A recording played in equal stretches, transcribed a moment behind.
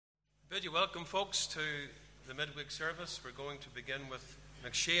Bid you welcome, folks, to the midweek service. We're going to begin with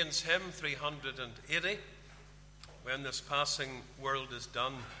McShane's hymn 380. When this passing world is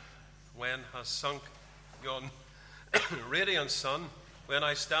done, when has sunk yon radiant sun, when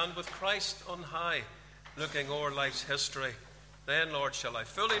I stand with Christ on high, looking o'er life's history, then, Lord, shall I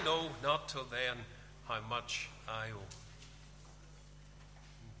fully know, not till then, how much I owe.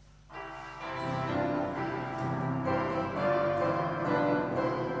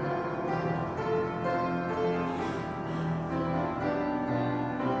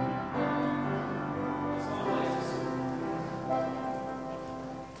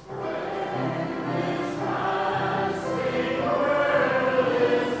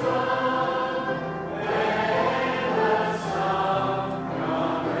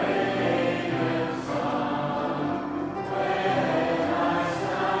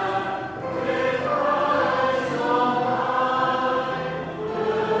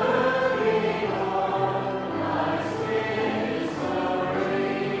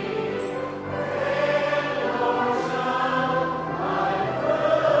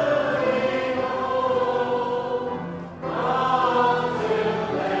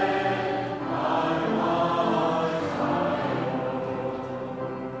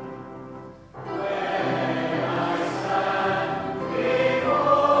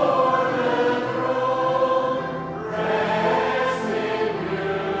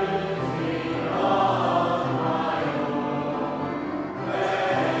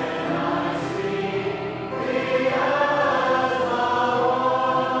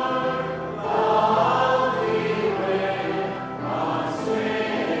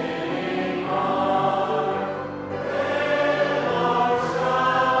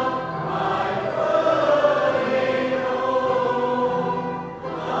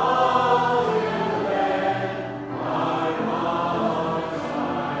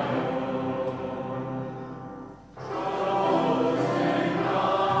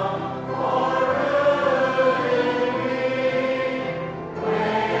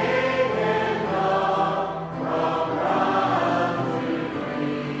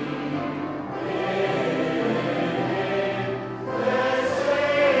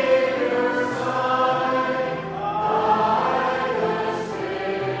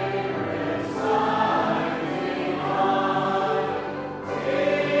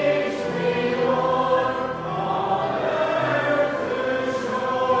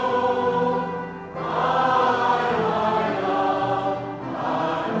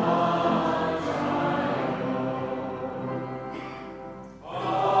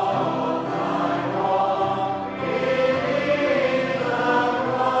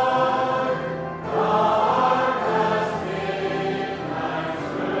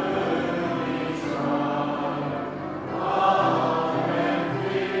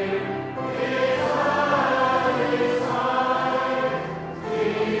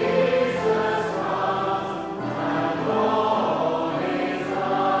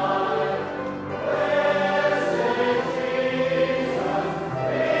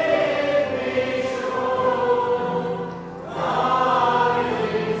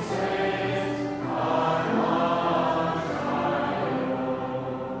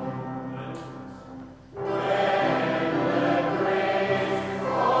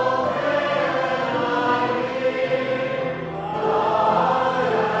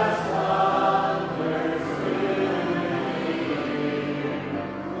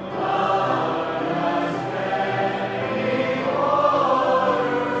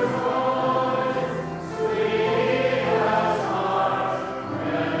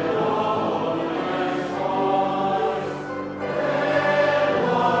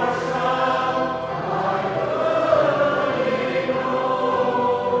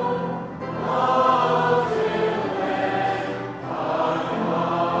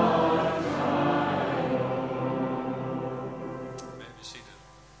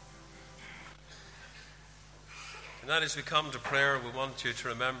 As we come to prayer, we want you to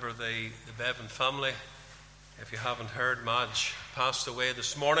remember the Bevan family. If you haven't heard, Madge passed away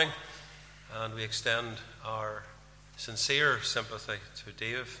this morning, and we extend our sincere sympathy to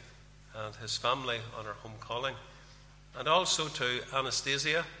Dave and his family on her home calling, and also to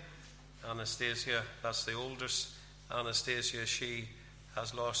Anastasia. Anastasia, that's the oldest. Anastasia, she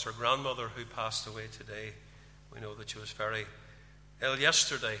has lost her grandmother who passed away today. We know that she was very ill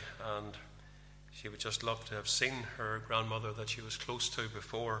yesterday, and she would just love to have seen her grandmother that she was close to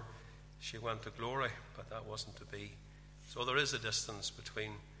before she went to glory, but that wasn't to be. So there is a distance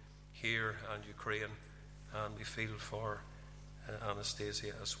between here and Ukraine, and we feel for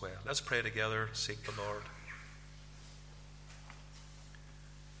Anastasia as well. Let's pray together, seek the Lord.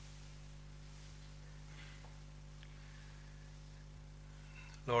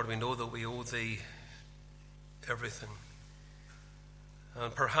 Lord, we know that we owe Thee everything.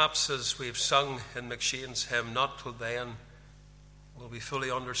 And perhaps as we've sung in McShane's hymn, not till then will we fully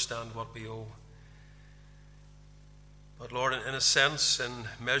understand what we owe. But Lord, in a sense, in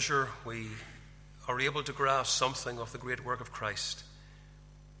measure, we are able to grasp something of the great work of Christ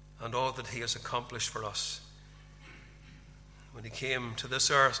and all that He has accomplished for us when He came to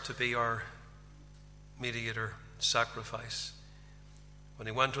this earth to be our mediator, sacrifice, when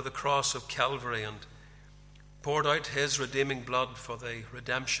He went to the cross of Calvary and poured out His redeeming blood for the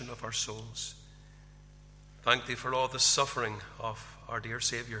redemption of our souls. Thank Thee for all the suffering of our dear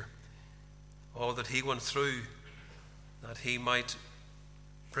Saviour, all that He went through, that He might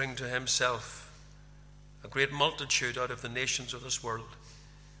bring to Himself a great multitude out of the nations of this world.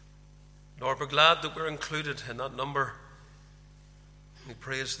 Lord, we're glad that we're included in that number. We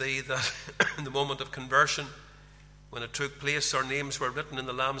praise Thee that in the moment of conversion, when it took place, our names were written in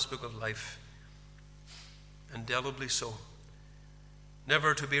the Lamb's Book of Life, indelibly so,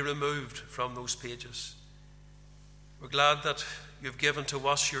 never to be removed from those pages. We're glad that You've given to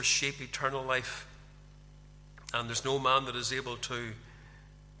us Your sheep eternal life, and there's no man that is able to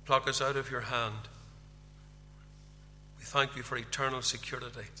pluck us out of Your hand. We thank You for eternal security.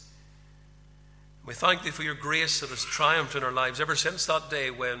 We thank Thee for Your grace that has triumphed in our lives ever since that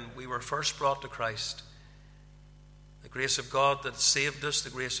day when we were first brought to Christ. The grace of God that saved us, the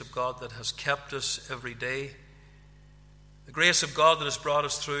grace of God that has kept us every day, the grace of God that has brought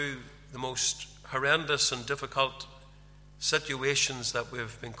us through the most horrendous and difficult situations that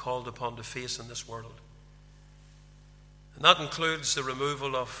we've been called upon to face in this world. And that includes the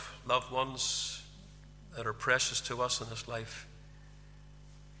removal of loved ones that are precious to us in this life.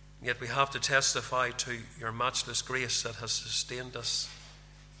 Yet we have to testify to Your matchless grace that has sustained us,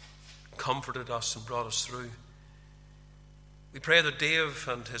 comforted us, and brought us through. We pray that Dave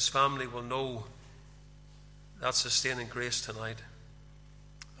and his family will know that sustaining grace tonight.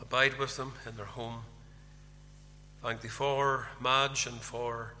 Abide with them in their home. Thank Thee for Madge and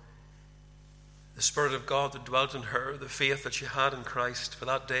for the Spirit of God that dwelt in her, the faith that she had in Christ, for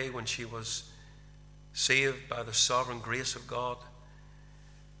that day when she was saved by the sovereign grace of God.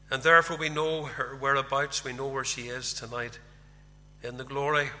 And therefore we know her whereabouts, we know where she is tonight, in the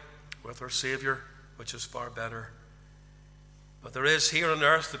glory with her Saviour, which is far better. But there is here on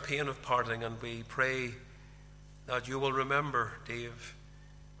earth the pain of parting, and we pray that You will remember Dave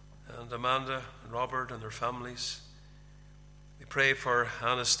and Amanda and Robert and their families. We pray for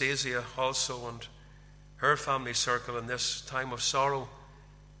Anastasia also and her family circle in this time of sorrow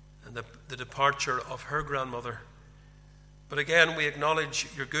and the departure of her grandmother. But again, we acknowledge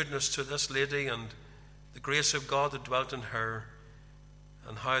Your goodness to this lady and the grace of God that dwelt in her,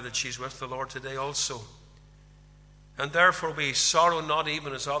 and how that she's with the Lord today also. And therefore we sorrow not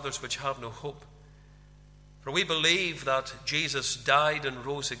even as others which have no hope. For we believe that Jesus died and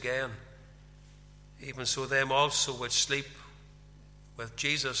rose again. Even so them also which sleep with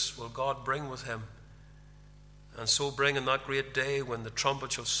Jesus will God bring with Him. And so bring in that great day when the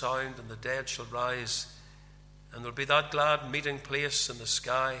trumpet shall sound and the dead shall rise. And there'll be that glad meeting place in the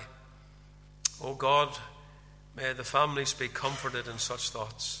sky. O God, may the families be comforted in such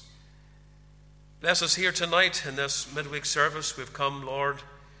thoughts. Bless us here tonight in this midweek service. We've come, Lord,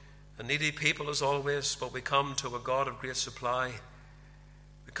 a needy people as always, but we come to a God of great supply.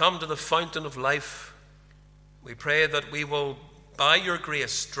 We come to the fountain of life. We pray that we will, by Your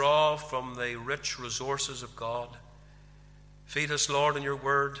grace, draw from the rich resources of God. Feed us, Lord, in Your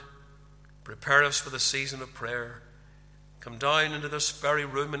word. Prepare us for the season of prayer. Come down into this very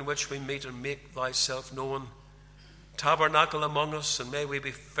room in which we meet and make Thyself known. Tabernacle among us, and may we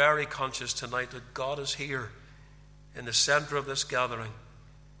be very conscious tonight that God is here in the center of this gathering.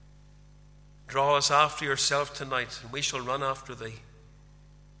 Draw us after Yourself tonight, and we shall run after Thee.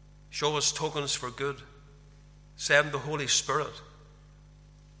 Show us tokens for good. Send the Holy Spirit.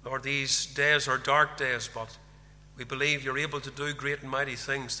 Lord, these days are dark days, but we believe You're able to do great and mighty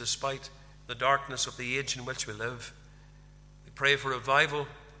things despite the darkness of the age in which we live. We pray for revival,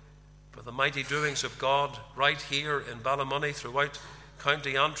 for the mighty doings of God right here in Ballymoney, throughout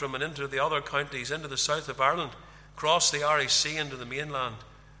County Antrim and into the other counties, into the south of Ireland, across the Irish Sea into the mainland.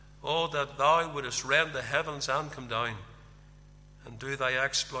 Oh, that Thou wouldest rend the heavens and come down and do Thy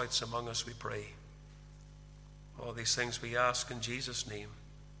exploits among us, we pray. All these things we ask in Jesus' name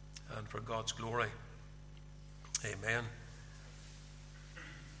and for God's glory. Amen.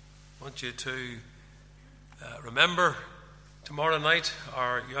 I want you to remember tomorrow night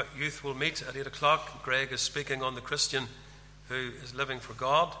our youth will meet at 8 o'clock. Greg is speaking on the Christian who is living for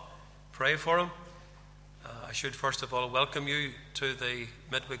God. Pray for him. I should first of all welcome you to the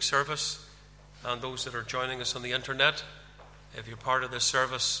midweek service and those that are joining us on the internet. If you're part of this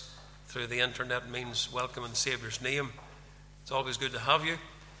service through the internet, means welcome in the Saviour's name. It's always good to have you.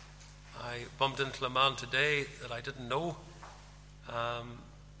 I bumped into a man today that I didn't know,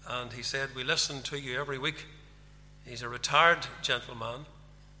 and he said, "We listen to you every week." He's a retired gentleman,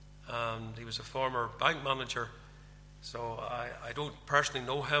 and he was a former bank manager, so I don't personally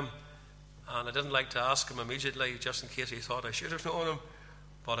know him, and I didn't like to ask him immediately just in case he thought I should have known him,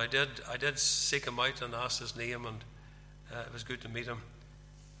 but I did seek him out and ask his name, and it was good to meet him.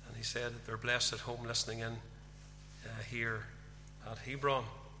 And he said that they're blessed at home listening in here at Hebron.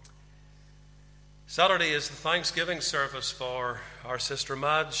 Saturday is the Thanksgiving service for our sister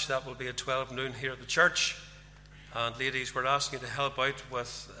Madge. That will be at 12 noon here at the church. And ladies, we're asking you to help out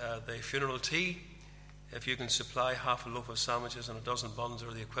with the funeral tea. If you can supply half a loaf of sandwiches and a dozen buns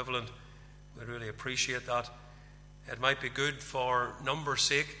or the equivalent, we'd really appreciate that. It might be good for numbers'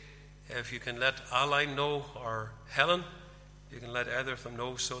 sake if you can let Aline know, or Helen, you can let either of them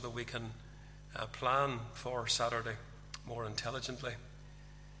know, so that we can plan for Saturday more intelligently.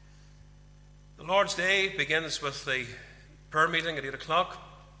 The Lord's Day begins with the prayer meeting at 8 o'clock,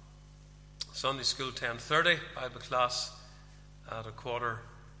 Sunday school 10:30, Bible class at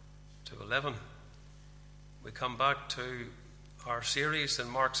 11:15. We come back to our series in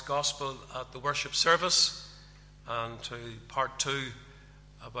Mark's Gospel at the worship service, and to part 2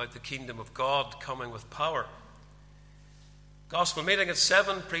 about the kingdom of God coming with power. Gospel meeting at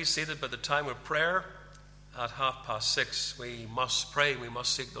 7, preceded by the time of prayer at 6:30. We must pray, we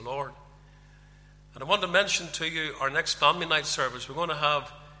must seek the Lord. And I want to mention to you our next family night service. We're going to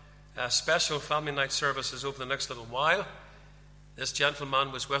have special family night services over the next little while. This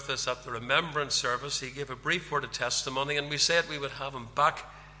gentleman was with us at the remembrance service. He gave a brief word of testimony, and we said we would have him back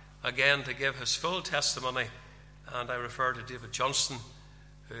again to give his full testimony. And I refer to David Johnston,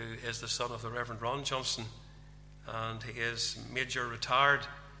 who is the son of the Reverend Ron Johnston, and he is Major retired,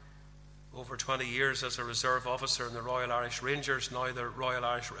 over 20 years as a reserve officer in the Royal Irish Rangers, now the Royal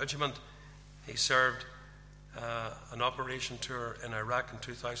Irish Regiment. He served an operation tour in Iraq in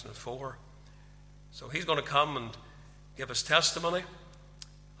 2004. So he's going to come and give us testimony.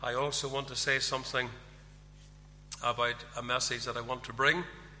 I also want to say something about a message that I want to bring.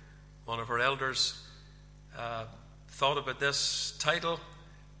 One of our elders thought about this title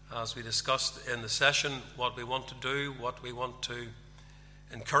as we discussed in the session, what we want to do, what we want to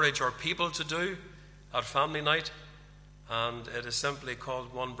encourage our people to do at family night, and it is simply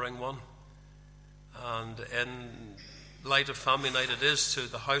called One Bring One. And in light of family night, it is to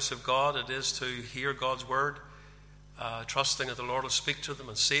the house of God, it is to hear God's word, trusting that the Lord will speak to them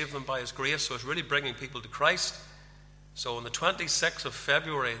and save them by his grace. So it's really bringing people to Christ. So on the 26th of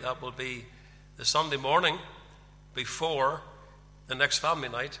February, that will be the Sunday morning before the next family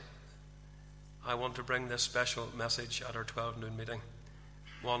night, I want to bring this special message at our 12 noon meeting.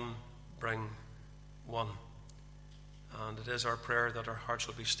 One bring one. And it is our prayer that our hearts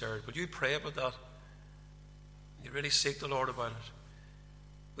will be stirred. Would you pray about that? You really seek the Lord about it.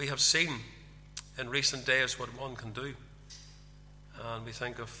 We have seen in recent days what one can do. And we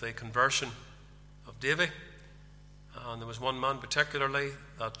think of the conversion of Davy. And there was one man particularly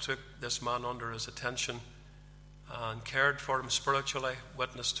that took this man under his attention and cared for him spiritually,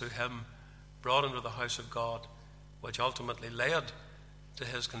 witnessed to him, brought him to the house of God, which ultimately led to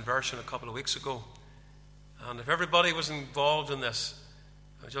his conversion a couple of weeks ago. And if everybody was involved in this,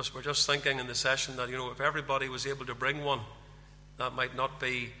 we're just thinking in the session that, if everybody was able to bring one, that might not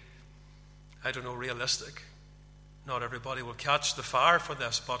be, realistic. Not everybody will catch the fire for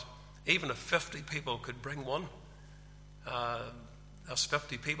this, but even if 50 people could bring one, that's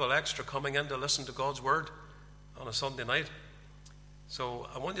 50 people extra coming in to listen to God's word on a Sunday night. So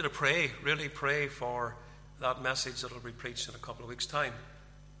I want you to pray, really pray for that message that will be preached in a couple of weeks' time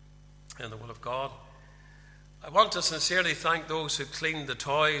in the will of God. I want to sincerely thank those who cleaned the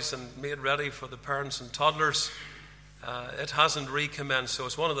toys and made ready for the parents and toddlers. It hasn't recommenced, so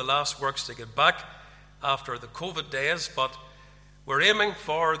it's one of the last works to get back after the COVID days, but we're aiming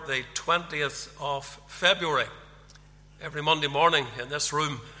for the 20th of February. Every Monday morning in this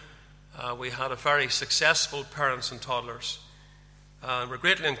room, we had a very successful parents and toddlers. And we're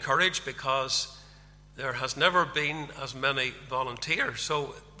greatly encouraged because there has never been as many volunteers.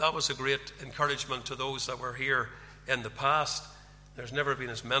 So that was a great encouragement to those that were here in the past. There's never been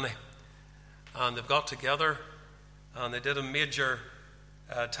as many. And they've got together and they did a major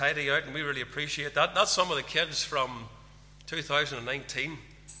tidy out, and we really appreciate that. That's some of the kids from 2019,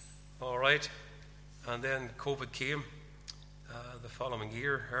 all right? And then COVID came the following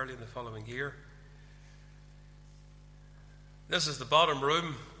year, early in the following year. This is the bottom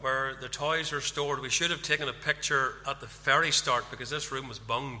room where the toys are stored. We should have taken a picture at the very start because this room was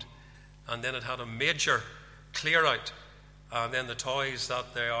bunged, and then it had a major clear out, and then the toys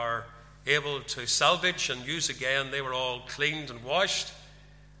that they are able to salvage and use again, they were all cleaned and washed,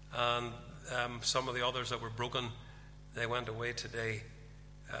 and some of the others that were broken, they went away today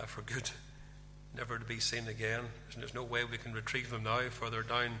for good, never to be seen again. There's no way we can retrieve them now further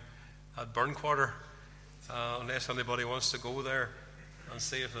down at Burnkwater, unless anybody wants to go there and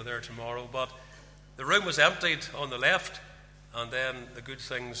see if they're there tomorrow. But the room was emptied on the left, and then the good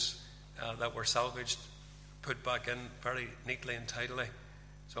things that were salvaged put back in very neatly and tidily.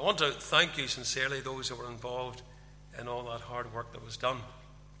 So I want to thank you sincerely, those who were involved in all that hard work that was done.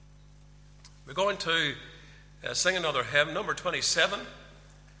 We're going to sing another hymn, number 27.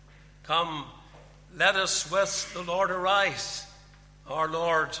 Come, let us with the Lord arise, our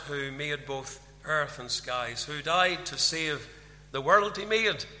Lord who made both earth and skies, who died to save the world he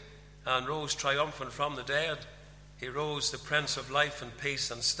made and rose triumphant from the dead. He rose the Prince of life and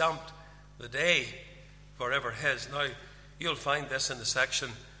peace and stamped the day forever his. Now, you'll find this in the section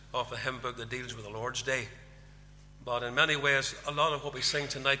of the hymn book that deals with the Lord's Day. But in many ways, a lot of what we sing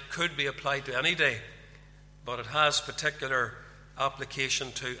tonight could be applied to any day, but it has particular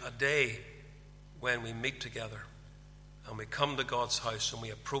application to a day when we meet together and we come to God's house and we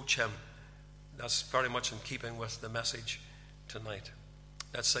approach him. That's very much in keeping with the message tonight.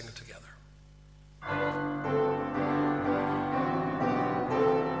 Let's sing it together.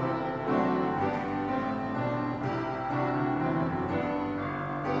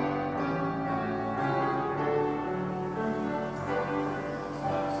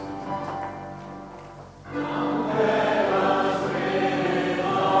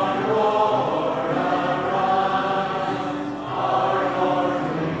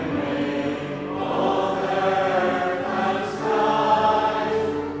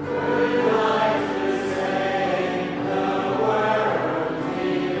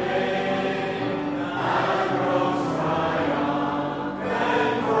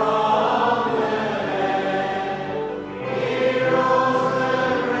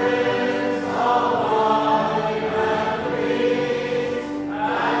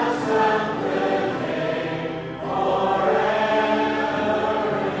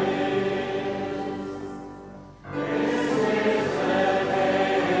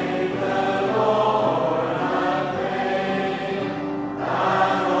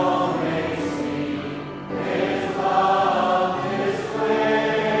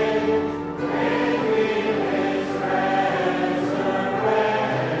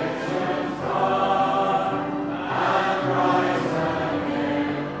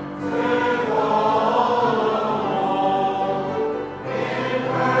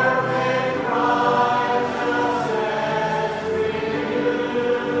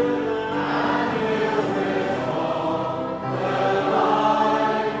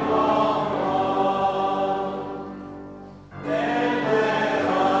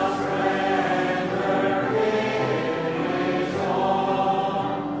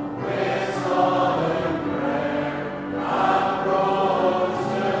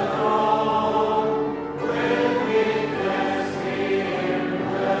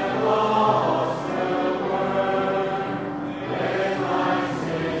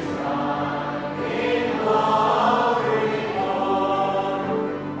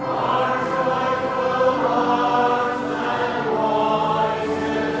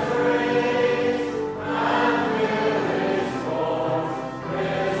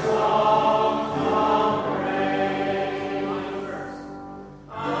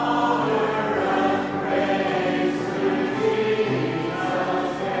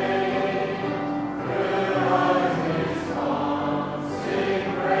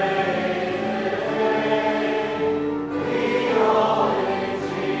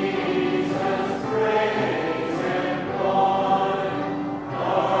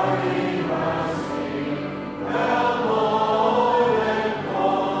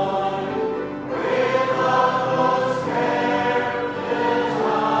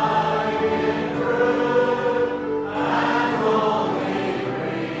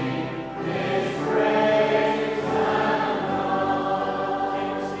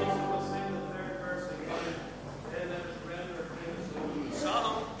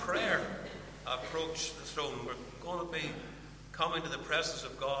 coming to the presence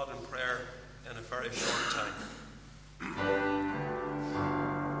of God in prayer in a very short time.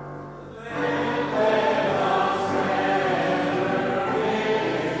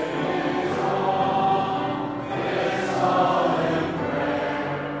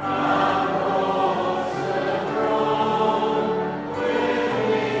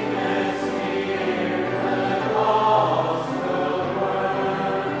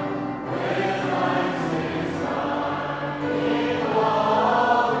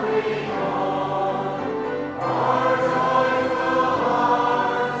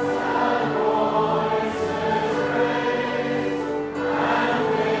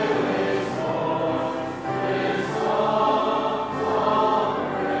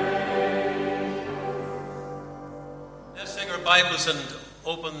 Bibles and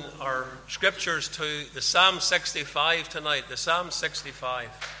open our scriptures to the Psalm 65 tonight. The Psalm 65.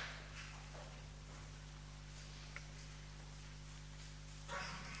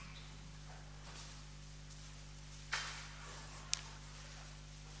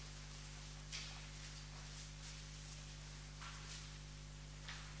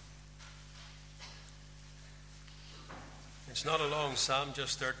 It's not a long psalm,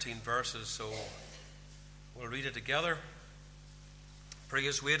 just 13 verses, so we'll read it together.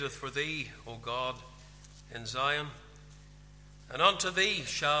 Praise waiteth for thee, O God, in Zion, and unto thee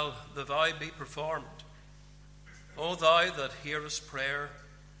shall the vow be performed. O thou that hearest prayer,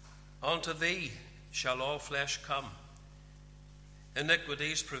 unto thee shall all flesh come.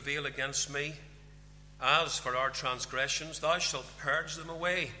 Iniquities prevail against me. As for our transgressions, thou shalt purge them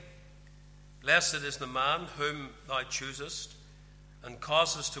away. Blessed is the man whom thou choosest, and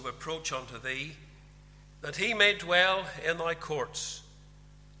causest to approach unto thee, that he may dwell in thy courts.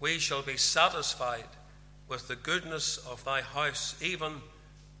 We shall be satisfied with the goodness of thy house, even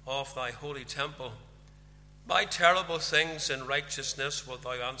of thy holy temple. By terrible things in righteousness wilt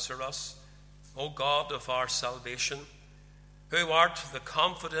thou answer us, O God of our salvation, who art the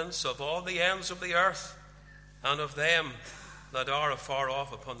confidence of all the ends of the earth, and of them that are afar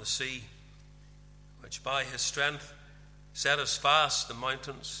off upon the sea, which by his strength setteth fast the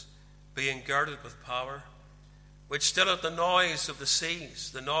mountains, being girded with power, which stilleth the noise of the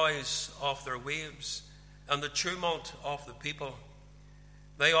seas, the noise of their waves, and the tumult of the people.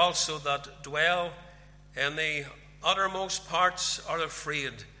 They also that dwell in the uttermost parts are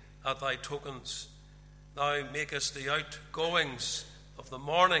afraid at thy tokens. Thou makest the outgoings of the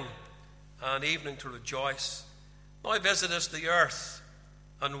morning and evening to rejoice. Thou visitest the earth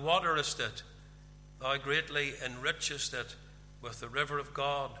and waterest it. Thou greatly enrichest it with the river of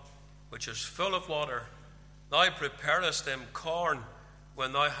God, which is full of water. Thou preparest them corn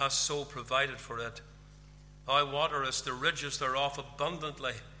when thou hast so provided for it. Thou waterest the ridges thereof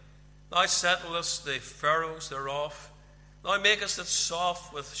abundantly. Thou settlest the furrows thereof. Thou makest it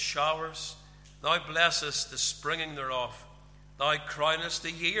soft with showers. Thou blessest the springing thereof. Thou crownest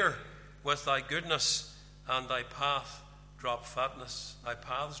the year with thy goodness, and thy paths drop fatness.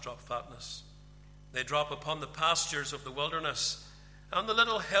 They drop upon the pastures of the wilderness, and the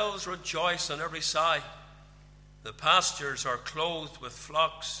little hills rejoice on every side. The pastures are clothed with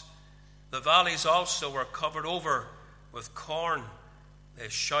flocks. The valleys also are covered over with corn. They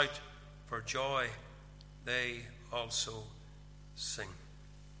shout for joy. They also sing.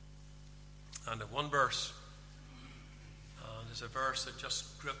 And in one verse, and there's a verse that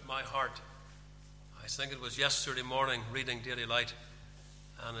just gripped my heart. I think it was yesterday morning reading Daily Light,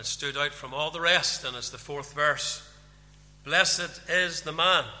 and it stood out from all the rest, and it's the 4th verse. Blessed is the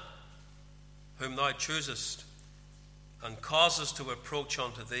man whom thou choosest, and causest to approach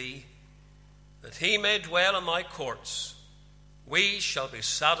unto thee, that he may dwell in thy courts. We shall be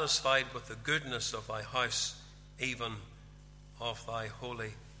satisfied with the goodness of thy house, even of thy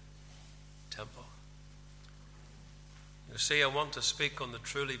holy temple. You see, I want to speak on the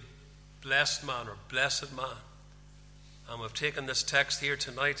truly blessed man, or blessed man. And we've taken this text here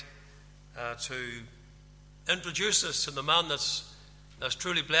tonight to introduce us to the man that's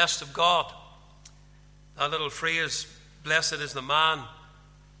truly blessed of God. That little phrase, blessed is the man,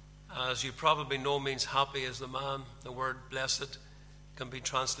 as you probably know, means happy is the man. The word blessed can be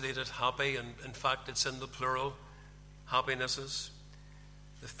translated happy, and in fact it's in the plural, happinesses.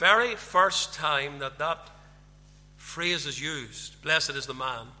 The very first time that phrase is used, blessed is the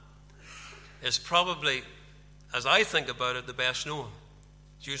man, is probably, as I think about it, the best known.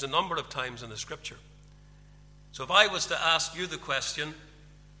 It's used a number of times in the scripture. So if I was to ask you the question,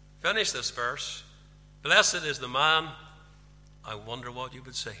 finish this verse, blessed is the man, I wonder what you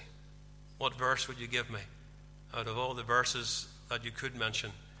would say. What verse would you give me out of all the verses that you could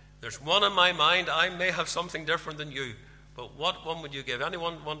mention? There's one in my mind. I may have something different than you, but what one would you give?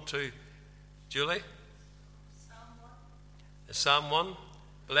 Anyone want to? Julie? Psalm 1.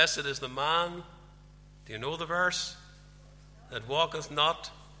 Blessed is the man. Do you know the verse? That walketh not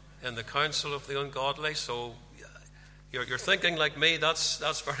in the counsel of the ungodly. So you're thinking like me.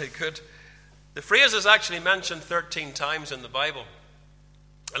 That's very good. The phrase is actually mentioned 13 times in the Bible.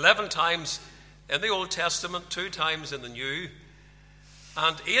 11 times in the Old Testament, 2 times in the New.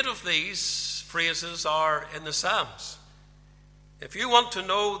 And 8 of these phrases are in the Psalms. If you want to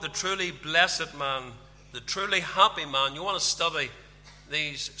know the truly blessed man, the truly happy man, you want to study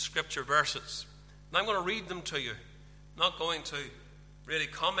these scripture verses. And I'm going to read them to you. I'm not going to really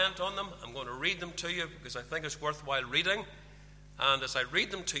comment on them. I'm going to read them to you because I think it's worthwhile reading. And as I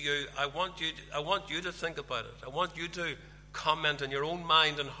read them to you, I want you to think about it. I want you to comment in your own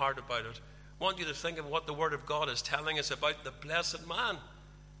mind and heart about it. I want you to think of what the Word of God is telling us about the blessed man.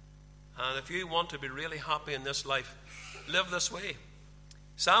 And if you want to be really happy in this life, live this way.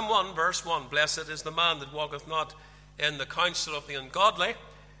 Psalm 1 verse 1, blessed is the man that walketh not in the counsel of the ungodly,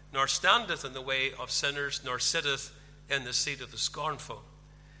 nor standeth in the way of sinners, nor sitteth in the seat of the scornful.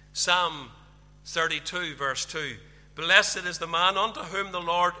 Psalm 32 verse 2, blessed is the man unto whom the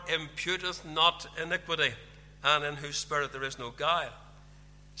Lord imputeth not iniquity, and in whose spirit there is no guile.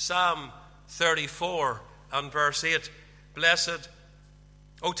 Psalm 34 and verse 8, blessed,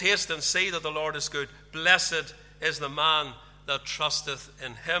 O taste and see that the Lord is good. Blessed is the man that trusteth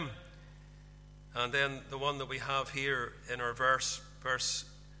in him. And then the one that we have here in our verse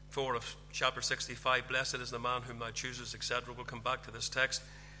 4 of chapter 65, blessed is the man whom thou choosest, etc. We'll come back to this text.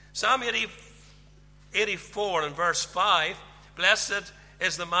 Psalm 84 and verse 5, blessed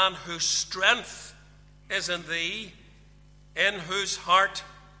is the man whose strength is in thee, in whose heart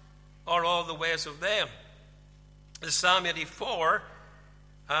are all the ways of them. Psalm 84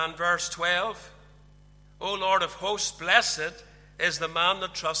 and verse 12, O Lord of hosts, blessed is the man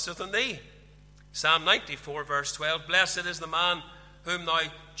that trusteth in thee. Psalm 94 verse 12, blessed is the man whom thou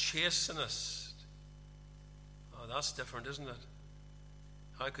chastenest. Oh, that's different, isn't it?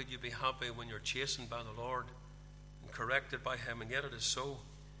 How could you be happy when you're chastened by the Lord and corrected by him? And yet it is so.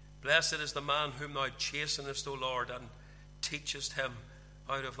 Blessed is the man whom thou chastenest, O Lord, and teachest him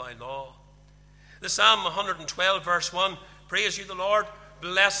out of thy law. The Psalm 112 verse 1, praise you the Lord,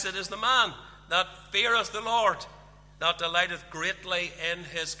 blessed is the man that feareth the Lord, that delighteth greatly in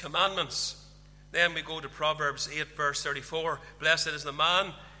his commandments. Then we go to Proverbs 8 verse 34, blessed is the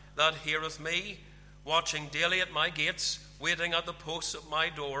man that heareth me, watching daily at my gates, waiting at the posts of my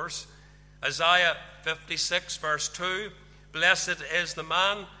doors. Isaiah 56 verse 2, blessed is the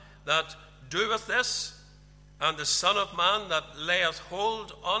man that doeth this, and the Son of Man that layeth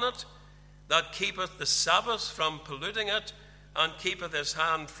hold on it, that keepeth the Sabbath from polluting it, and keepeth his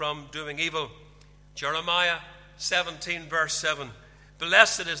hand from doing evil. Jeremiah 17 verse 7,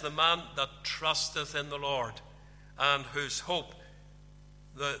 blessed is the man that trusteth in the Lord, and whose hope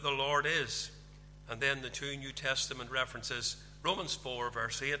the Lord is. And then the two New Testament references, Romans 4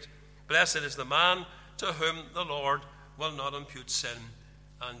 verse 8, blessed is the man to whom the Lord will not impute sin.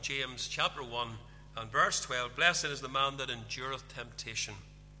 And James chapter 1 and verse 12, blessed is the man that endureth temptation.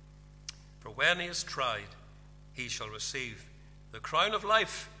 For when he is tried, he shall receive the crown of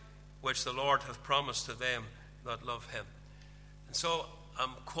life, which the Lord hath promised to them that love him. And so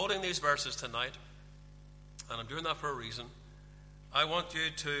I'm quoting these verses tonight, and I'm doing that for a reason. I want you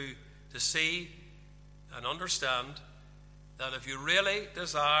to see and understand that if you really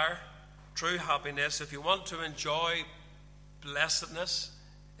desire true happiness, if you want to enjoy blessedness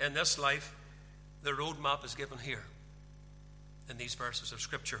in this life, the roadmap is given here in these verses of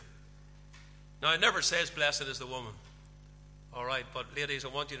Scripture. Now, it never says blessed is the woman. All right, but ladies, I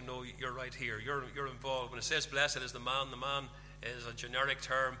want you to know you're right here. You're involved. When it says blessed is the man is a generic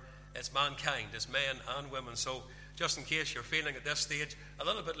term. It's mankind. It's men and women. So just in case you're feeling at this stage a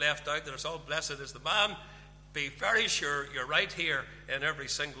little bit left out, that it's all blessed is the man, be very sure you're right here in every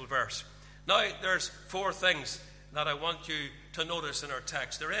single verse. Now, there's four things that I want you to notice in our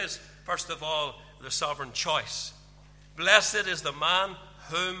text. There is, first of all, the sovereign choice. Blessed is the man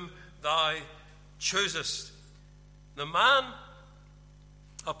whom thou choosest. The man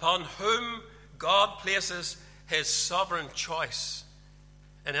upon whom God places his sovereign choice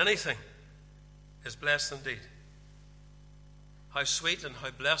in anything is blessed indeed. How sweet and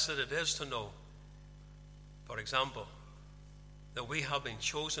how blessed it is to know, for example, that we have been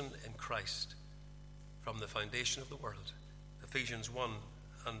chosen in Christ from the foundation of the world. Ephesians 1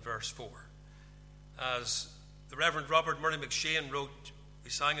 and verse 4. As the Reverend Robert Murray McShane wrote, we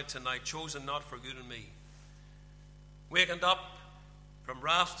sang it tonight, chosen not for you and me, wakened up from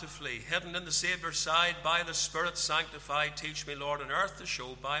wrath to flee, hidden in the Saviour's side, by the Spirit sanctified. Teach me, Lord, on earth to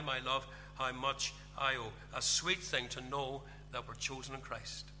show by my love how much I owe. A sweet thing to know that we're chosen in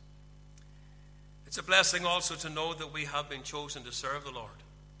Christ. It's a blessing also to know that we have been chosen to serve the Lord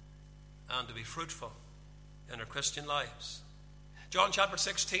and to be fruitful in our Christian lives. John chapter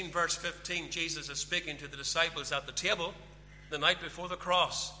 16 verse 15, Jesus is speaking to the disciples at the table the night before the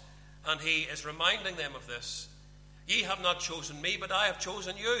cross, and he is reminding them of this. Ye have not chosen me, but I have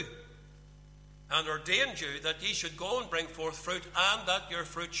chosen you, and ordained you that ye should go and bring forth fruit, and that your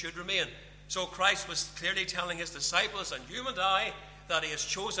fruit should remain. So Christ was clearly telling his disciples, and you and I, that he has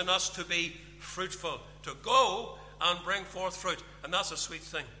chosen us to be fruitful, to go and bring forth fruit. And that's a sweet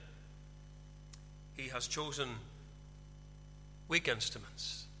thing. He has chosen weak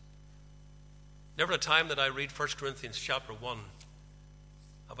instruments. Never a time that I read 1 Corinthians chapter 1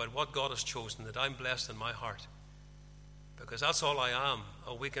 about what God has chosen that I'm blessed in my heart, because that's all I am,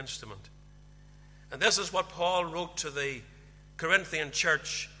 a weak instrument. And this is what Paul wrote to the Corinthian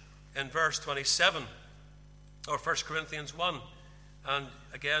church in verse 27, or 1 Corinthians 1. And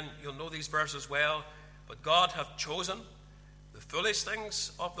again, you'll know these verses well. But God hath chosen the foolish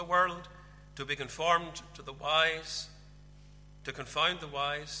things of the world to be conformed to the wise, to confound the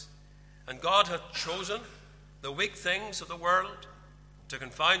wise. And God hath chosen the weak things of the world to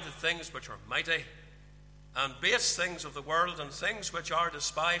confound the things which are mighty, and base things of the world and things which are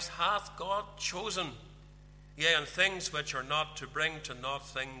despised hath God chosen, yea, and things which are not, to bring to naught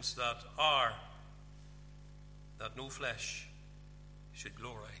things that are, that no flesh should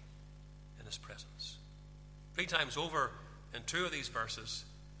glory in his presence. 3 times over in 2 of these verses,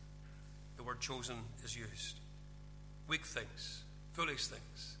 the word chosen is used. Weak things, foolish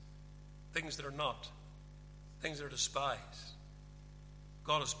things, things that are not, things that are despised.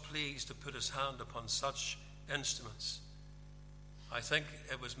 God is pleased to put his hand upon such instruments. I think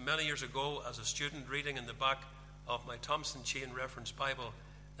it was many years ago, as a student reading in the back of my Thompson Chain Reference Bible,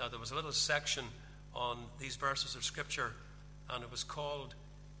 that there was a little section on these verses of Scripture, and it was called,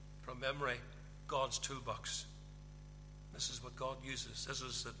 from memory, God's Toolbox. This is what God uses. This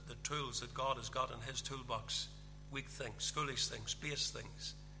is the tools that God has got in his toolbox. Weak things, foolish things, base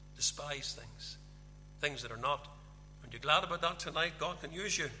things, despised things, things that are not. Aren't you glad about that tonight? God can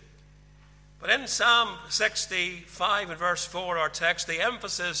use you. But in Psalm 65 and verse 4, our text, the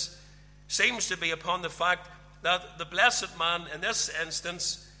emphasis seems to be upon the fact that the blessed man in this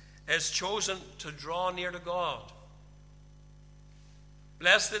instance is chosen to draw near to God.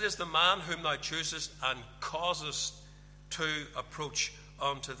 Blessed is the man whom thou choosest and causest to approach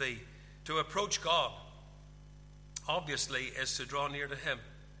unto thee. To approach God, obviously, is to draw near to him.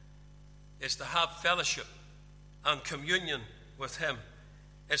 It's to have fellowship and communion with him.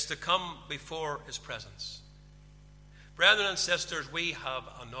 It's to come before his presence. Brethren and sisters, we have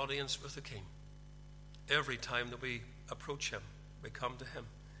an audience with the King. Every time that we approach him, we come to him.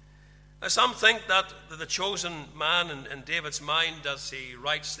 Now, some think that the chosen man in David's mind, as he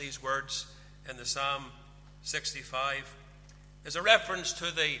writes these words in the Psalm 65, is a reference to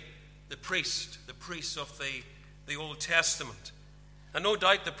the priests of the Old Testament. And no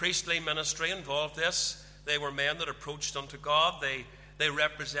doubt the priestly ministry involved this. They were men that approached unto God. They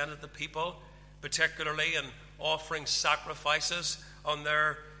represented the people, particularly in offering sacrifices on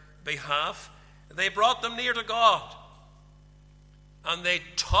their behalf. They brought them near to God. And they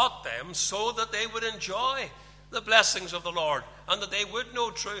taught them so that they would enjoy the blessings of the Lord and that they would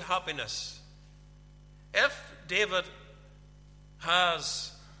know true happiness. If David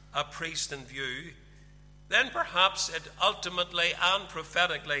has a priest in view, then perhaps it ultimately and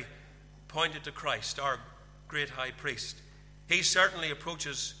prophetically pointed to Christ, our great high priest. He certainly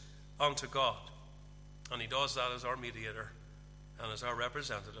approaches unto God, and he does that as our mediator and as our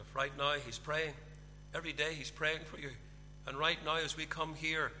representative. Right now he's praying. Every day he's praying for you. And right now as we come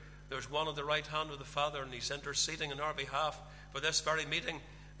here, there's one at the right hand of the Father, and he's interceding on our behalf for this very meeting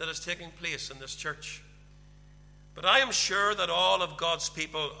that is taking place in this church. But I am sure that all of God's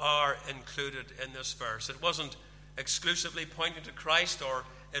people are included in this verse. It wasn't exclusively pointing to Christ, or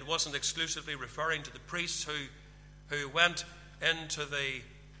it wasn't exclusively referring to the priests who went into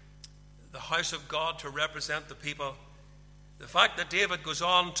the house of God to represent the people. The fact that David goes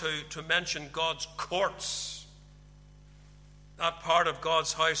on to mention God's courts, that part of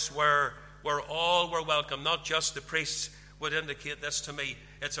God's house where all were welcome, not just the priests, would indicate this to me.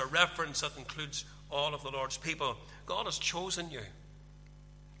 It's a reference that includes all of the Lord's people. God has chosen you,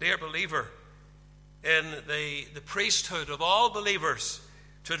 dear believer, in the priesthood of all believers,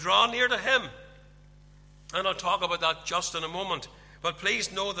 to draw near to him. And I'll talk about that just in a moment. But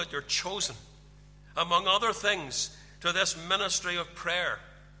please know that you're chosen, among other things, to this ministry of prayer,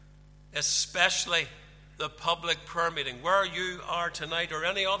 especially the public prayer meeting, where you are tonight or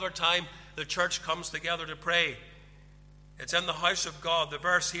any other time the church comes together to pray. It's in the house of God. The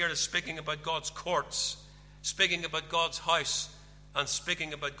verse here is speaking about God's courts, speaking about God's house, and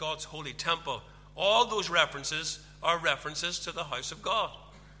speaking about God's holy temple. All those references are references to the house of God.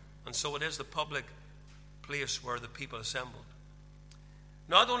 And so it is the public place where the people assembled.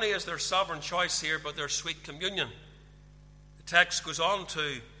 Not only is there sovereign choice here, but there's sweet communion. The text goes on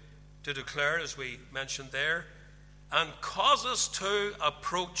to declare, as we mentioned there, and cause us to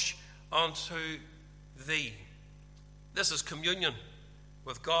approach unto thee. This is communion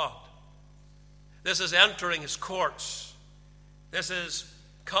with God. This is entering his courts. This is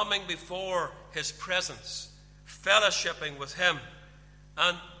coming before his presence, fellowshipping with him,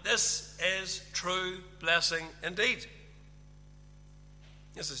 And this is true blessing indeed.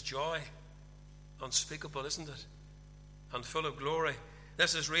 This is joy, unspeakable, isn't it? And full of glory.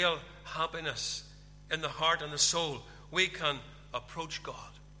 This is real happiness in the heart and the soul. We can approach God.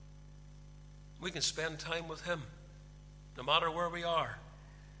 We can spend time with Him, no matter where we are.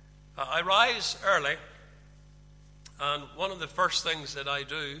 I rise early, and one of the first things that I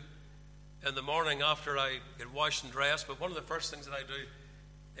do in the morning after I get washed and dressed, but one of the first things that I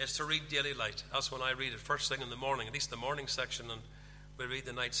do is to read Daily Light. That's when I read it first thing in the morning, at least the morning section, and we read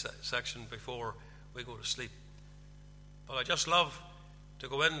the night section before we go to sleep. But I just love to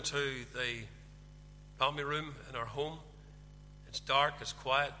go into the family room in our home. It's dark, it's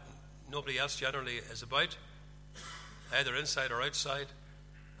quiet, nobody else generally is about, either inside or outside,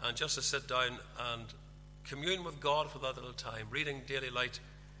 and just to sit down and commune with God for that little time, reading Daily Light.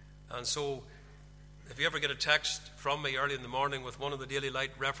 And so if you ever get a text from me early in the morning with one of the Daily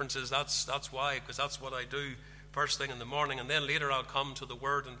Light references, that's why, because that's what I do first thing in the morning, and then later I'll come to the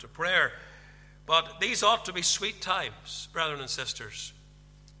Word and to prayer. But these ought to be sweet times, brethren and sisters,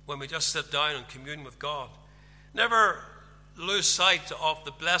 when we just sit down and commune with God. Never lose sight of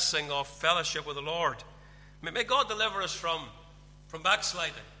the blessing of fellowship with the Lord. May God deliver us from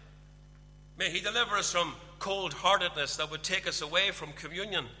backsliding. May He deliver us from cold-heartedness that would take us away from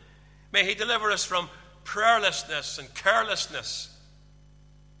communion. May He deliver us from prayerlessness and carelessness.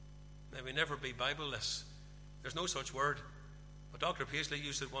 May we never be Bibleless. There's no such word. But Dr. Paisley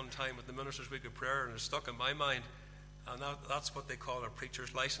used it one time at the Ministers' Week of Prayer, and it stuck in my mind. And that's what they call a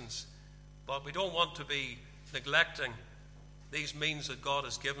preacher's license. But we don't want to be neglecting these means that God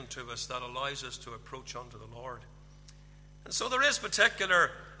has given to us that allows us to approach unto the Lord. And so there is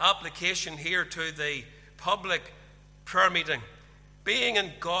particular application here to the public prayer meeting. Being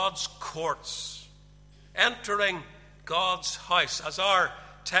in God's courts, entering God's house, as our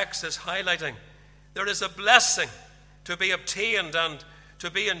text is highlighting. There is a blessing to be obtained and to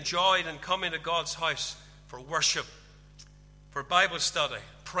be enjoyed in coming to God's house for worship, for Bible study,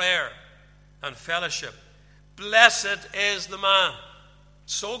 prayer, and fellowship. Blessed is the man.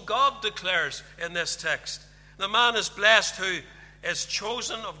 So God declares in this text. The man is blessed who is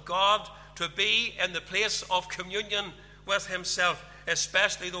chosen of God to be in the place of communion with Himself,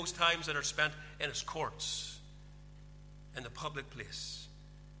 especially those times that are spent in His courts, in the public place.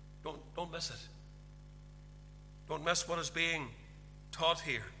 Don't miss it. Don't miss what is being taught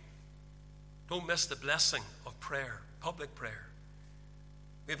here. Don't miss the blessing of prayer, public prayer.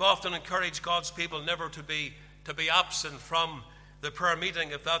 We've often encouraged God's people never to be absent from the prayer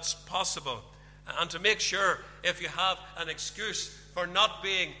meeting if that's possible, and to make sure if you have an excuse for not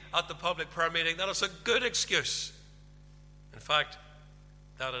being at the public prayer meeting, that it's a good excuse. In fact,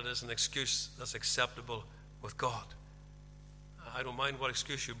 that it is an excuse that's acceptable with God. I don't mind what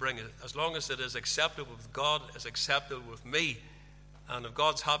excuse you bring, as long as it is acceptable with God, it's acceptable with me, and if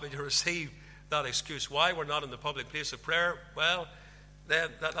God's happy to receive that excuse. Why we're not in the public place of prayer, well, then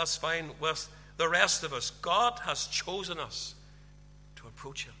that's fine with the rest of us. God has chosen us to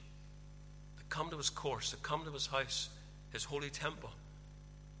approach Him, to come to His courts, to come to His house, His holy temple.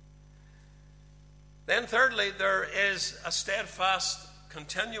 Then thirdly, there is a steadfast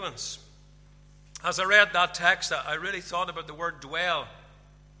continuance. As I read that text, I really thought about the word dwell.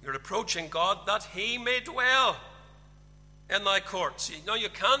 You're approaching God that He may dwell in thy courts. You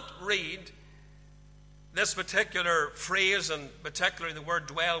can't read this particular phrase, and particularly the word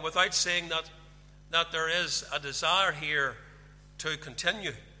dwell, without saying that there is a desire here to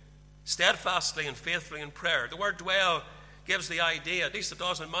continue steadfastly and faithfully in prayer. The word dwell gives the idea, at least it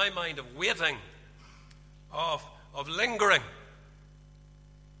does in my mind, of waiting, of lingering,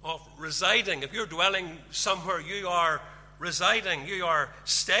 of residing. If you're dwelling somewhere, you are residing, you are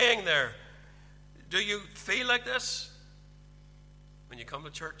staying there. Do you feel like this when you come to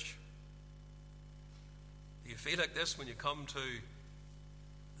church? Do you feel like this when you come to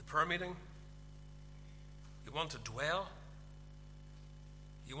the prayer meeting? You want to dwell?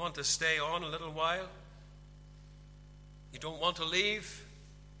 You want to stay on a little while? You don't want to leave?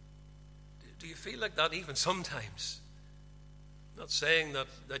 Do you feel like that even sometimes? I'm not saying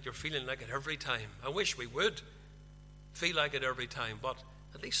that you're feeling like it every time. I wish we would feel like it every time, but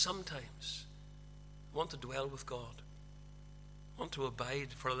at least sometimes I want to dwell with God. I want to abide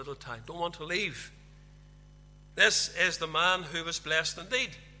for a little time. Don't want to leave. This is the man who is blessed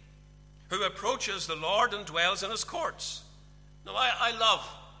indeed, who approaches the Lord and dwells in His courts. Now, I love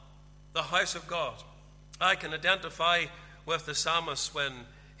the house of God. I can identify with the psalmist when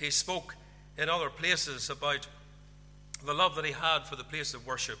he spoke in other places about the love that he had for the place of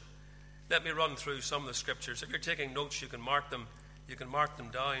worship. Let me run through some of the scriptures. If you're taking notes, you can mark them. You can mark them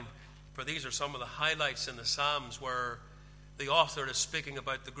down, for these are some of the highlights in the Psalms where the author is speaking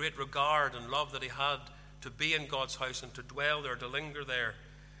about the great regard and love that he had to be in God's house and to dwell there, to linger there.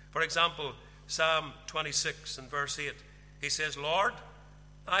 For example, Psalm 26 and verse 8, he says, Lord,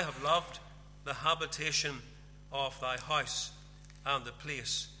 I have loved the habitation of thy house and the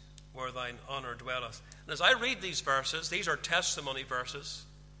place where thine honour dwelleth. And as I read these verses, these are testimony verses.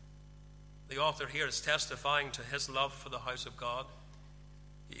 The author here is testifying to his love for the house of God.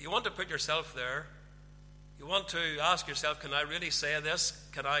 You want to put yourself there. You want to ask yourself, can I really say this?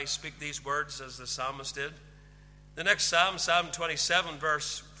 Can I speak these words as the psalmist did? The next psalm, Psalm 27,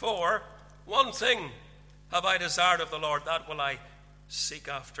 verse 4, one thing have I desired of the Lord, that will I seek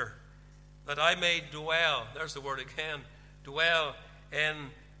after, that I may dwell, there's the word again, dwell in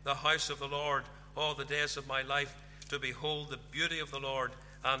the house of the Lord all the days of my life, to behold the beauty of the Lord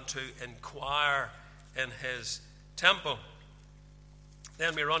and to inquire in his temple.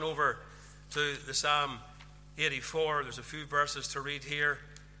 Then we run over to the Psalm 84. There's a few verses to read here.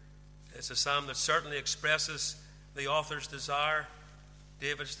 It's a psalm that certainly expresses the author's desire,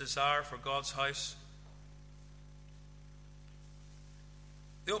 David's desire for God's house.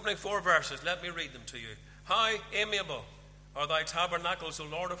 The opening 4 verses, let me read them to you. How amiable are thy tabernacles, O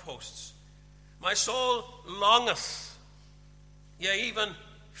Lord of hosts! My soul longeth, yea, even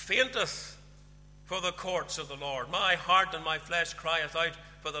fainteth for the courts of the Lord. My heart and my flesh crieth out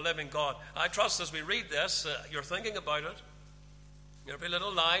for the living God. I trust as we read this, you're thinking about it. Every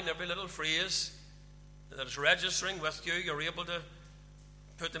little line, every little phrase that is registering with you, you're able to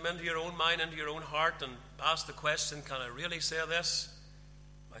put them into your own mind, into your own heart, and ask the question, can I really say this?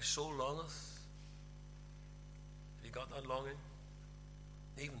 My soul longeth. Have you got that longing?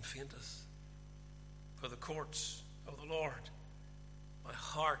 Even fainteth for the courts of the Lord. My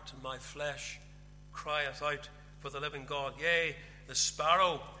heart and my flesh crieth out for the living God. Yea, the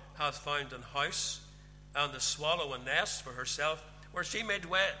sparrow hath found an house, and the swallow a nest for herself, where she may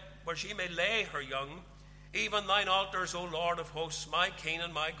lay her young. Even thine altars, O Lord of hosts, my King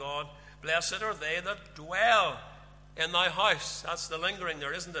and my God, blessed are they that dwell in thy house. That's the lingering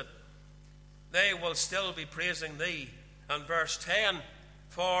there, isn't it? They will still be praising thee. And verse 10,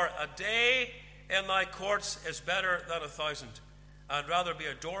 for a day in thy courts is better than 1,000. I'd rather be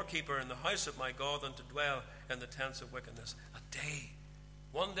a doorkeeper in the house of my God than to dwell in the tents of wickedness. A day,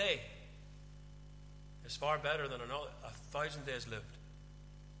 one day, is far better than 1,000 days lived.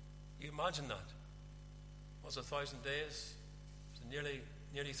 You imagine that? Was 1,000 days? It was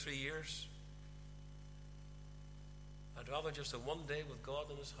nearly 3 years. I'd rather just have one day with God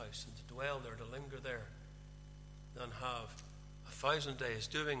in his house and to dwell there, to linger there, than have 1,000 days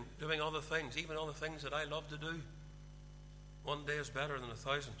doing other things, even other things that I love to do. One day is better than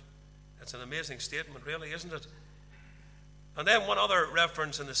 1,000. It's an amazing statement, really, isn't it? And then one other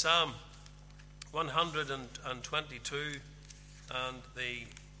reference in the Psalm 122 and the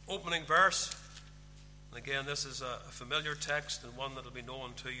opening verse. And again, this is a familiar text and one that will be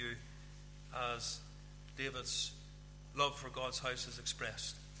known to you as David's love for God's house is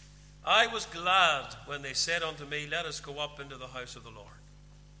expressed. I was glad when they said unto me, let us go up into the house of the Lord.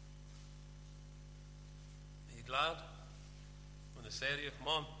 Are you glad? When they say to you, come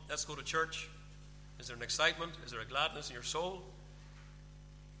on, let's go to church. Is there an excitement? Is there a gladness in your soul?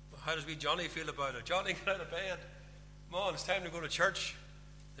 Well, how does wee Johnny feel about it? Johnny, get out of bed. Come on, it's time to go to church.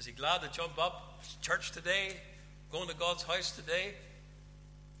 Is he glad to jump up? It's church today? Going to God's house today?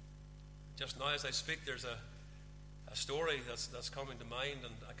 Just now as I speak, there's a story that's coming to mind,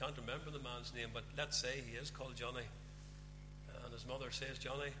 and I can't remember the man's name, but let's say he is called Johnny. And his mother says,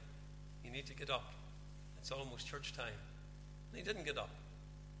 Johnny, you need to get up. It's almost church time. And he didn't get up.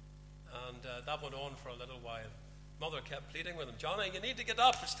 And that went on for a little while. Mother kept pleading with him, Johnny, you need to get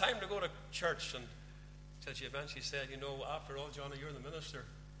up. It's time to go to church. And until she eventually said, you know, after all, Johnny, you're the minister.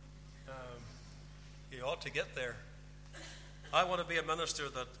 You ought to get there. I want to be a minister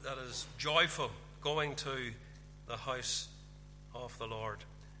that is joyful going to the house of the Lord.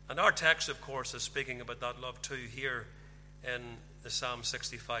 And our text, of course, is speaking about that love too here in the Psalm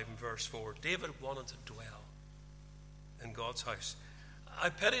 65 and verse 4. David wanted to dwell in God's house. I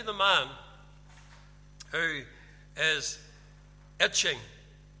pity the man who is itching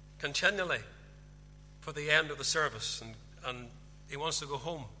continually for the end of the service, and he wants to go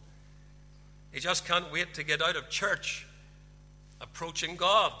home. He just can't wait to get out of church, approaching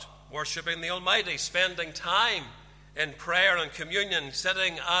God, worshiping the Almighty, spending time in prayer and communion,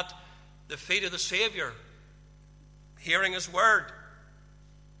 sitting at the feet of the Savior, hearing his word.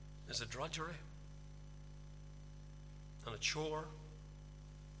 Is a drudgery and a chore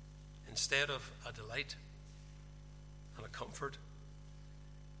instead of a delight and a comfort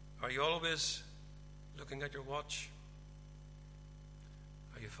Are you always looking at your watch?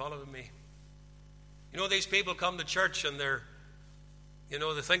 Are you following me? You know, these people come to church and they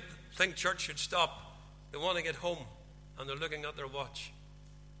think church should stop. They want to get home and they're looking at their watch.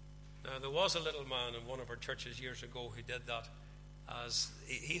 Now, there was a little man in one of our churches years ago who did that. As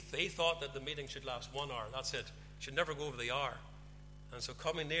he thought that the meeting should last 1 hour. That's it. It should never go over the hour. And so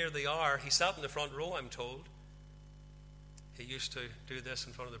coming near the hour, he sat in the front row, I'm told. He used to do this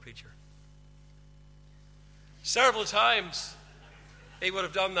in front of the preacher. Several times he would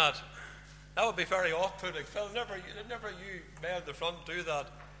have done that. That would be very off-putting. Phil, never you men at the front do that.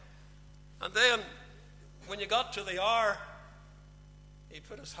 And then, when you got to the hour, he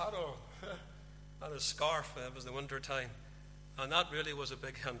put his hat on and his scarf. It was the winter time. And that really was a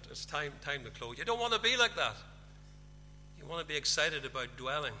big hint. It's time to close. You don't want to be like that. You want to be excited about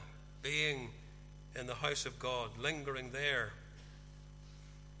dwelling, being in the house of God, lingering there.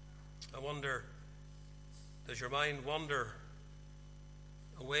 I wonder, does your mind wander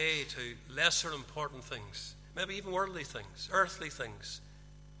away to lesser important things, maybe even worldly things, earthly things,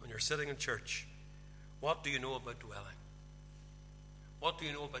 when you're sitting in church? What do you know about dwelling? What do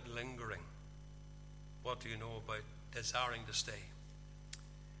you know about lingering? What do you know about desiring to stay?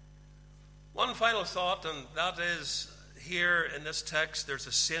 One final thought, and that is, here in this text, there's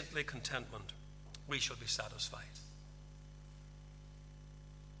a saintly contentment. We shall be satisfied.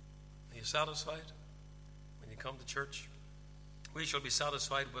 Are you satisfied when you come to church? We shall be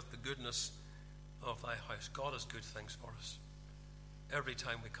satisfied with the goodness of thy house. God has good things for us every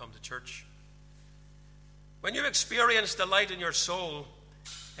time we come to church. When you experience delight in your soul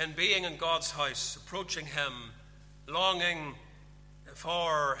in being in God's house, approaching him, longing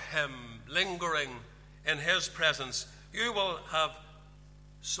for him, lingering in his presence, you will have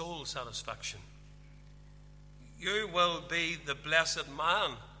soul satisfaction. You will be the blessed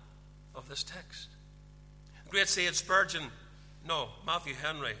man of this text. Great sage Spurgeon, Matthew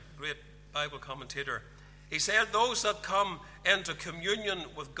Henry, great Bible commentator, he said, those that come into communion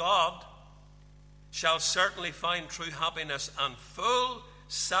with God shall certainly find true happiness and full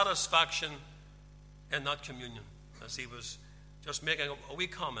satisfaction in that communion. As he was just making a wee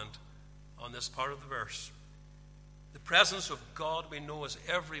comment on this part of the verse. The presence of God, we know, is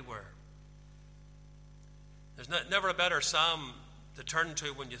everywhere. There's never a better psalm to turn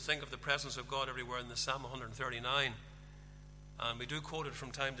to when you think of the presence of God everywhere than the Psalm 139. And we do quote it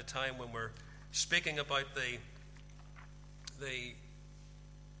from time to time when we're speaking about the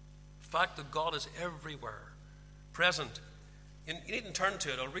fact that God is everywhere, present. You needn't turn to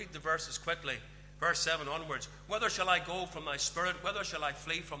it. I'll read the verses quickly. Verse 7 onwards. Whither shall I go from thy spirit? Whither shall I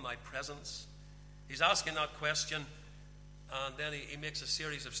flee from thy presence? He's asking that question. And then he makes a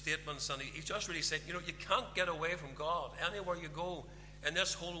series of statements. And he just really said, you can't get away from God. Anywhere you go in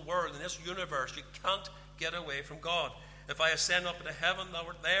this whole world, in this universe, you can't get away from God. If I ascend up into heaven, thou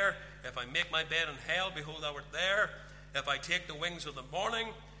art there. If I make my bed in hell, behold, thou art there. If I take the wings of the morning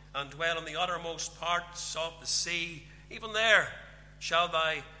and dwell in the uttermost parts of the sea, even there shall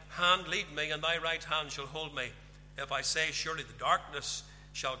thy hand lead me, and thy right hand shall hold me. If I say, surely the darkness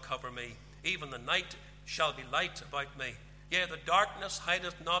shall cover me, even the night shall be light about me. Yea, the darkness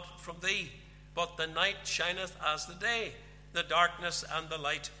hideth not from thee, but the night shineth as the day. The darkness and the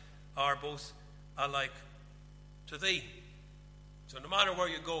light are both alike to thee. So no matter where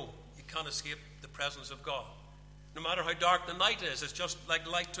you go, you can't escape the presence of God. No matter how dark the night is, it's just like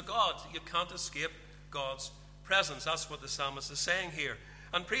light to God. You can't escape God's presence. That's what the psalmist is saying here.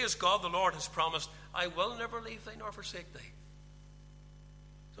 And praise God, the Lord has promised, I will never leave thee nor forsake thee.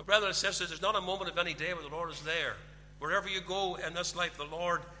 So brothers and sisters, there's not a moment of any day where the Lord is there. Wherever you go in this life, the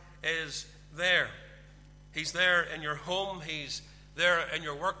Lord is there. He's there in your home. He's there in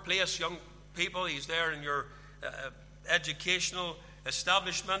your workplace, young people. He's there in your educational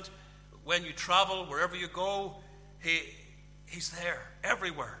establishment. When you travel, wherever you go, He's there,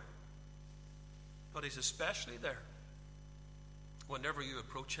 everywhere. But He's especially there whenever you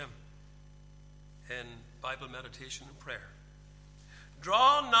approach Him in Bible meditation and prayer.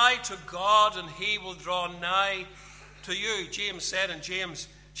 Draw nigh to God, and He will draw nigh to you. James said in James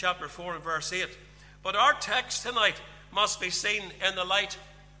chapter 4 and verse 8. But our text tonight must be seen in the light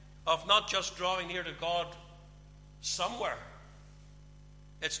of not just drawing near to God somewhere.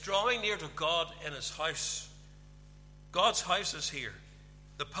 It's drawing near to God in His house. God's house is here,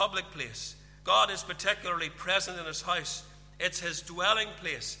 the public place. God is particularly present in His house. It's His dwelling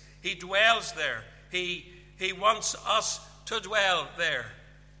place. He dwells there. He wants us to dwell there.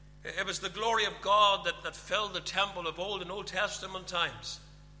 It was the glory of God that filled the temple of old in Old Testament times.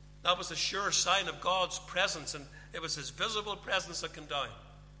 That was a sure sign of God's presence, and it was His visible presence that came down.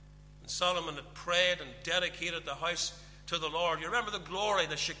 And Solomon had prayed and dedicated the house to the Lord. You remember the glory,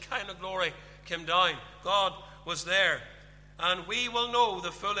 the Shekinah glory came down. God was there. And we will know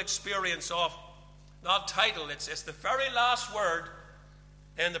the full experience of that title. It's the very last word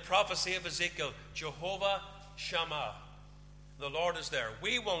in the prophecy of Ezekiel, Jehovah Shammah. The Lord is there.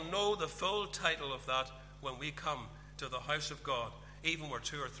 We will know the full title of that when we come to the house of God, even where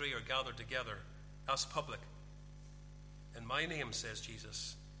 2 or 3 are gathered together. That's public. In my name, says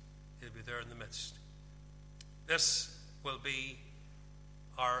Jesus, he'll be there in the midst. This will be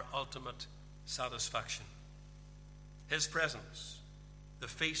our ultimate satisfaction. His presence, the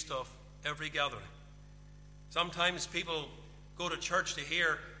feast of every gathering. Sometimes people go to church to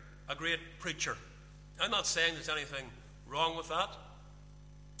hear a great preacher. I'm not saying there's anything wrong with that.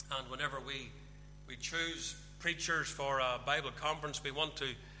 And whenever we choose preachers for a Bible conference, we want to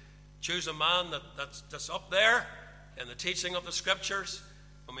choose a man that's up there in the teaching of the Scriptures.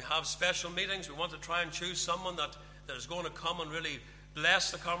 When we have special meetings, we want to try and choose someone that is going to come and really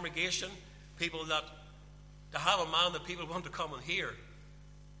bless the congregation. People to have a man that people want to come and hear.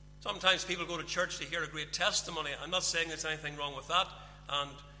 Sometimes people go to church to hear a great testimony. I'm not saying there's anything wrong with that. And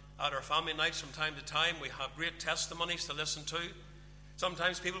at our family nights from time to time, we have great testimonies to listen to.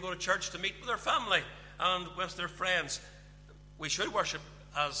 Sometimes people go to church to meet with their family and with their friends. We should worship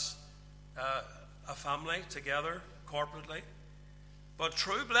as a family together, corporately. But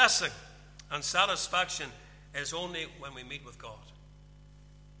true blessing and satisfaction is only when we meet with God.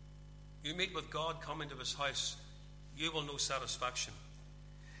 You meet with God, come into his house, you will know satisfaction.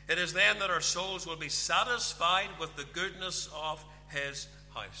 It is then that our souls will be satisfied with the goodness of his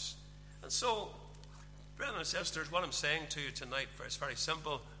house. And so, brothers and sisters, what I'm saying to you tonight is very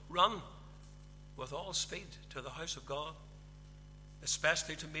simple. Run with all speed to the house of God,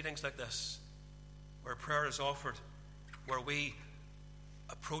 especially to meetings like this, where prayer is offered, where we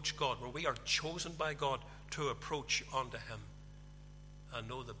approach God, where we are chosen by God to approach unto him and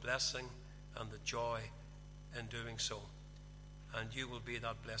know the blessing and the joy in doing so. And you will be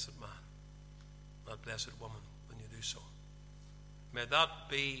that blessed man, that blessed woman when you do so. May that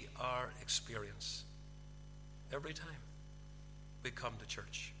be our experience every time we come to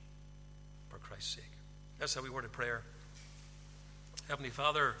church for Christ's sake. Let's have a word of prayer. Heavenly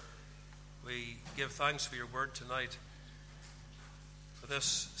Father, we give thanks for your word tonight, for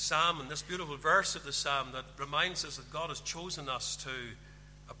this psalm and this beautiful verse of the psalm that reminds us that God has chosen us to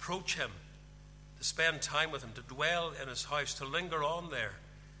approach him, to spend time with him, to dwell in his house, to linger on there,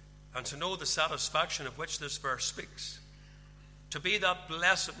 and to know the satisfaction of which this verse speaks. To be that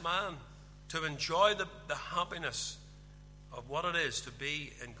blessed man, to enjoy the happiness of what it is to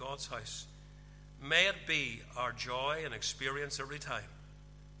be in God's house. May it be our joy and experience every time.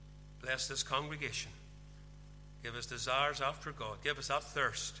 Bless this congregation. Give us desires after God. Give us that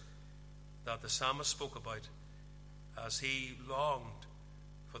thirst that the psalmist spoke about as he longed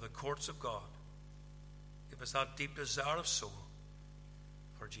for the courts of God. Give us that deep desire of soul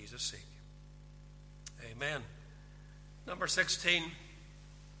for Jesus' sake. Amen. Number 16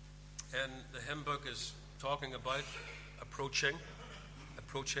 in the hymn book is talking about approaching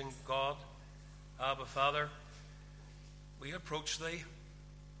God. Abba, Father, we approach thee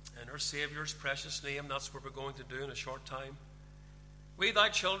in our Saviour's precious name. That's what we're going to do in a short time. We, thy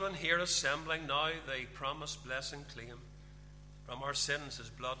children, here assembling now, thy promised blessing claim. From our sins his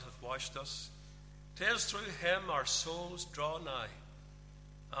blood hath washed us. 'Tis through him our souls draw nigh,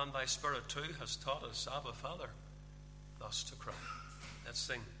 and thy Spirit too has taught us, Abba, Father, thus to cry. Let's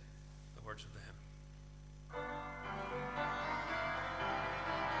sing the words of the hymn.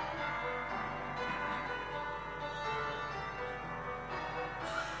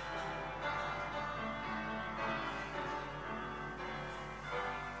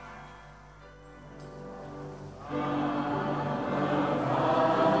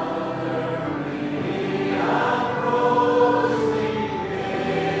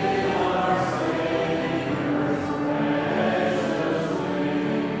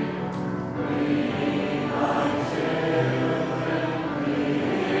 We, thy children,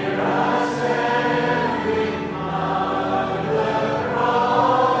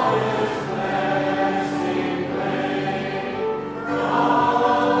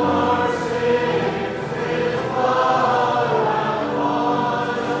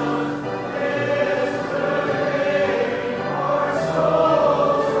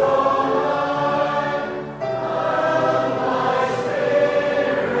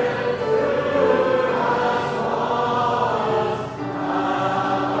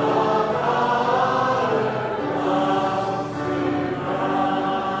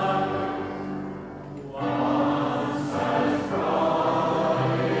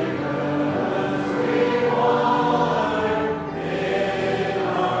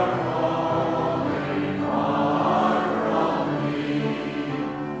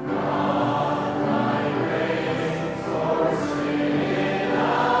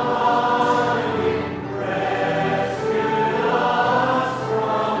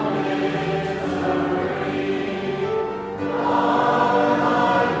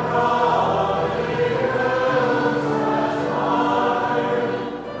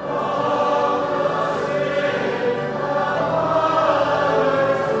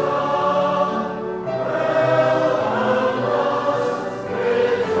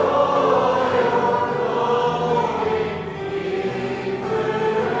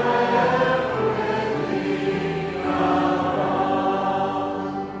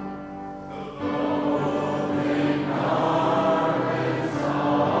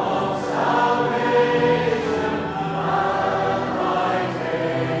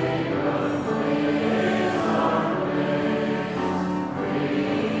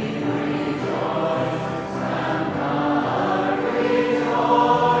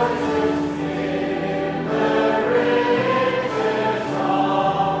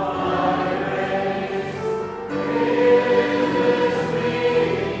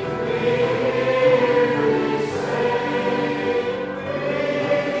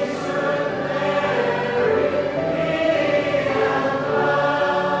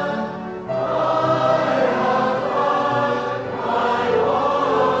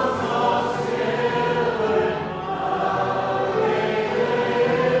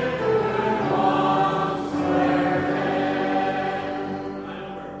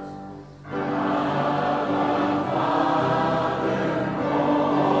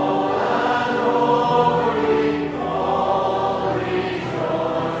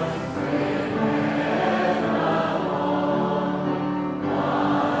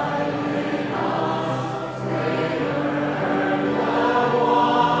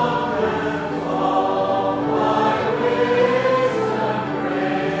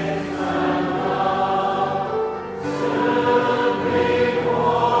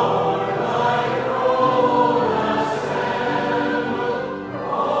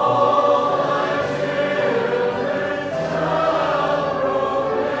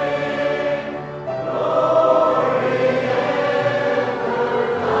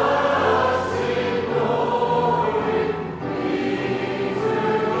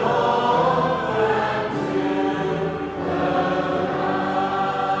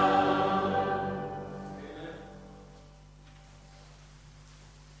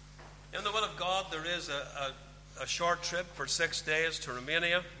 there is a short trip for 6 days to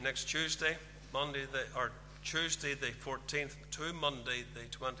Romania next Tuesday, Tuesday the 14th to Monday the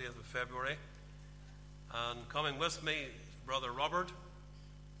 20th of February. And coming with me, Brother Robert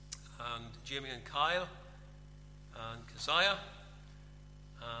and Jamie and Kyle and Keziah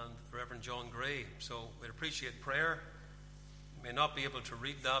and the Reverend John Gray. So we'd appreciate prayer. You may not be able to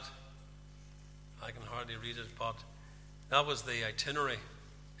read that. I can hardly read it, but that was the itinerary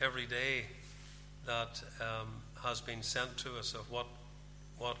every day that has been sent to us of what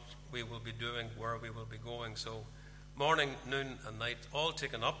we will be doing, where we will be going. So morning, noon and night, all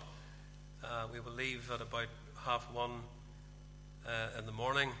taken up. We will leave at about 1:30 in the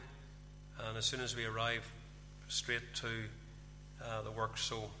morning, and as soon as we arrive, straight to the work.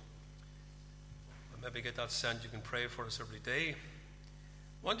 So we'll maybe get that sent. You can pray for us every day. I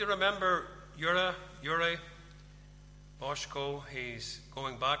want you to remember Yuri Boshko. He's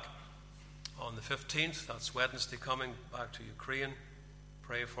going back on the 15th. That's Wednesday, coming back to Ukraine.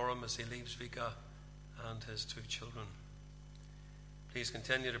 Pray for him as he leaves Vika and his 2 children. Please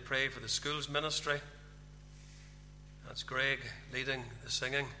continue to pray for the schools ministry. That's Greg leading the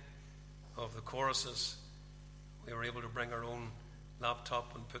singing of the choruses. We were able to bring our own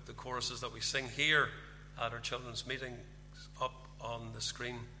laptop and put the choruses that we sing here at our children's meetings up on the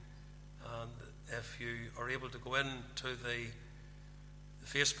screen. And if you are able to go into the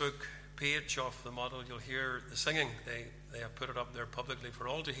Facebook page of the model, you'll hear the singing. They have put it up there publicly for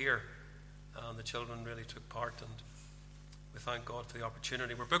all to hear, and the children really took part, and we thank God for the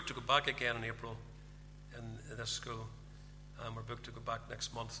opportunity. We're booked to go back again in April in this school, and we're booked to go back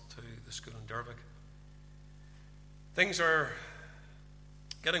next month to the school in Dervik. Things are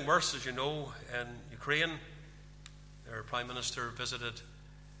getting worse, as you know, in Ukraine. Their Prime Minister visited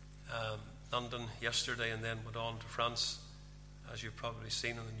London yesterday and then went on to France, as you've probably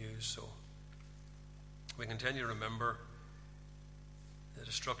seen in the news. So we continue to remember the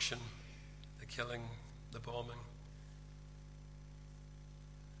destruction, the killing, the bombing.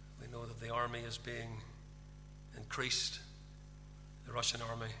 We know that the army is being increased, the Russian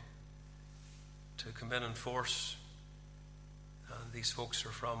army, to come in force. And these folks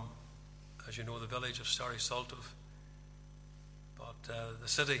are from, as you know, the village of Stary Saltov. But the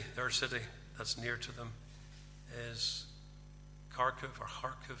city, their city that's near to them, is Kharkiv or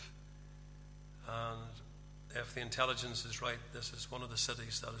Kharkiv. And if the intelligence is right, this is one of the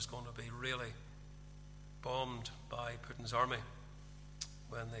cities that is going to be really bombed by Putin's army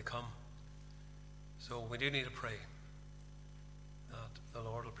when they come. So we do need to pray that the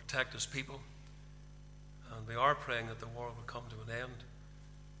Lord will protect his people. And we are praying that the war will come to an end.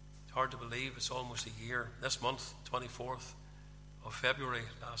 It's hard to believe it's almost a year. This month, 24th of February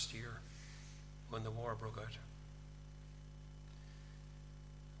last year, when the war broke out.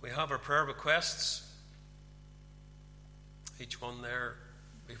 We have our prayer requests, each one there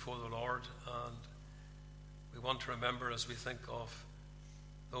before the Lord, and we want to remember as we think of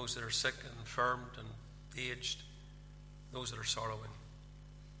those that are sick and infirmed and aged, those that are sorrowing.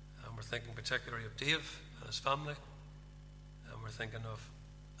 And we're thinking particularly of Dave and his family, and we're thinking of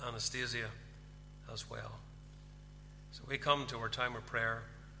Anastasia as well. So we come to our time of prayer,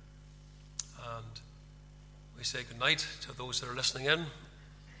 and we say good night to those that are listening in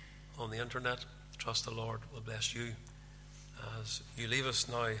on the internet. Trust the Lord will bless you as you leave us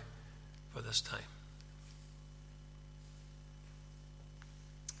now for this time.